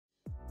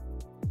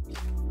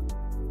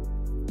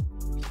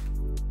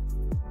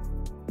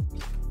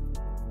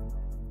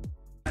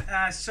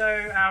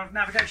So our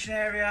navigation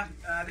area,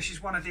 this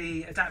is one of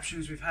the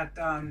adaptations we've had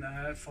done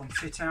from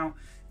Fit Out,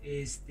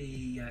 is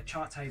the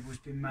chart table has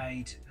been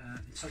made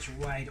in such a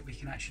way that we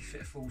can actually fit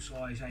a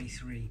full-size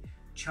A3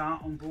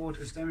 chart on board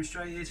as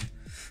demonstrated.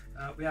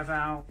 We have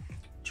our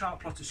chart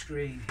plotter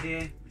screen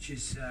here, which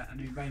is a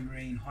new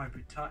Raymarine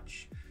hybrid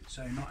touch.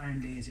 So not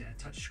only is it a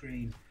touch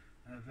screen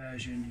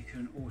version, you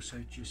can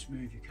also just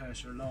move your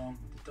cursor along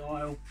with the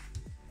dial.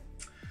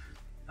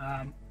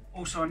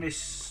 Also on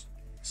this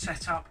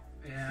setup,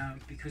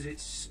 because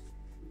it's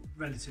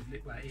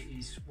relatively, well, it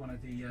is one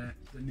of the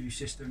new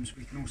systems,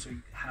 we can also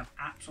have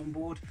apps on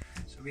board,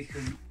 so we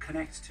can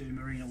connect to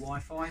Marina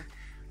Wi-Fi,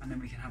 and then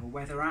we can have a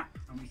weather app,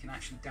 and we can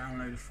actually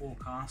download a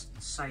forecast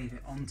and save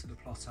it onto the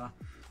plotter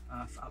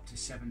for up to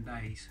 7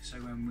 days. So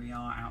when we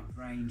are out of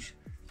range,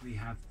 we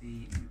have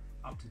the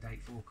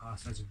up-to-date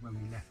forecast as of when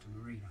we left the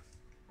marina.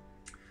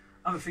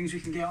 Other things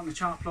we can get on the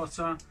chart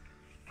plotter,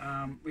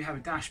 we have a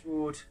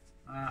dashboard,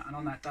 and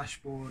on that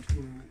dashboard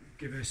will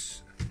give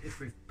us, if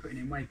we're putting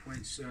in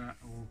waypoints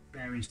or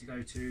bearings to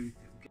go to, it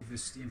will give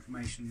us the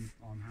information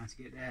on how to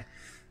get there,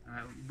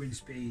 wind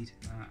speed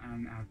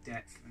and our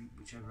depth, and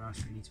whichever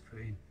else we need to put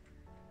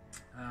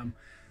in.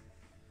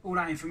 All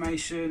that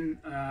information,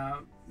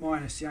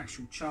 minus the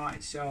actual chart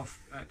itself,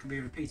 can be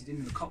repeated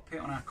in the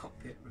cockpit. On our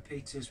cockpit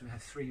repeaters, we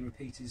have 3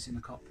 repeaters in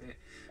the cockpit,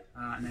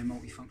 and they're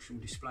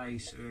multifunctional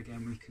displays, so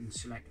again we can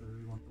select whether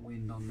we want the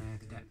wind on there,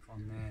 the depth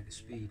on there, the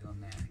speed on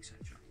there,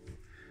 etc.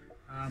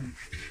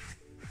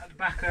 At the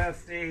back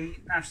of the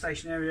nav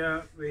station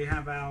area, we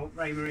have our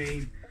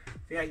Raymarine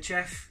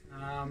VHF.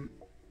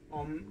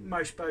 On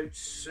most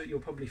boats, you'll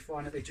probably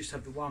find that they just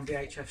have the one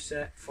VHF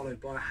set, followed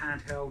by a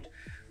handheld.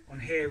 On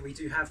here we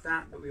do have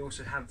that, but we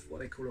also have what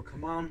they call a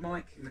command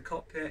mic in the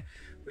cockpit,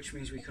 which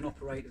means we can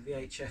operate the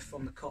VHF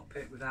from the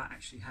cockpit without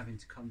actually having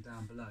to come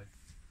down below.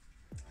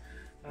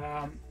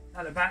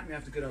 At the back we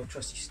have the good old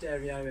trusty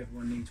stereo,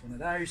 everyone needs one of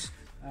those,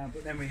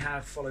 but then we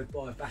have followed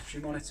by a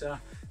battery monitor,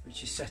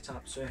 which is set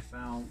up so if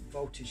our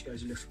voltage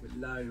goes a little bit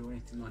low or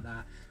anything like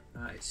that,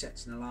 it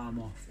sets an alarm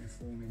off,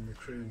 informing the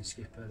crew and the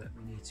skipper that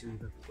we need to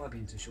either plug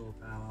into shore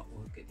power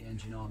or get the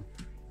engine on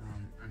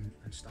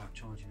and start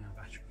charging our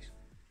batteries.